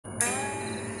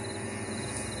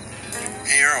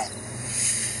Hey, Earl,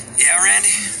 Yeah,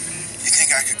 Randy? you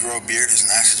think I could grow a beard as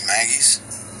nice as Maggie's?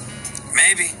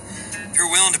 Maybe. If you're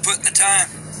willing to put in the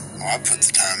time. Oh, I'd put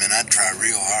the time in. I'd try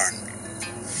real hard.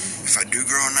 If I do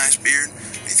grow a nice beard,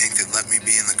 do you think they'd let me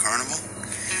be in the carnival?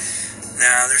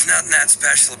 Nah, there's nothing that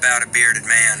special about a bearded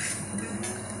man.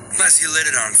 Unless you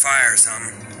lit it on fire or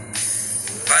something.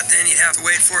 But then you'd have to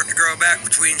wait for it to grow back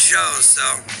between shows,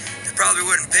 so they probably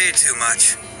wouldn't pay too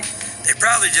much. They'd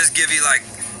probably just give you, like,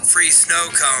 free snow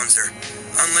cones or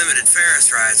unlimited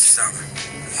Ferris rides or something.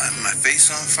 Lighting my face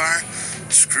on fire?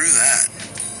 Screw that.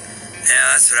 Yeah,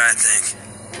 that's what I think.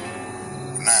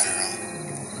 Good night,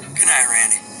 Earl. Good night,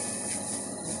 Randy.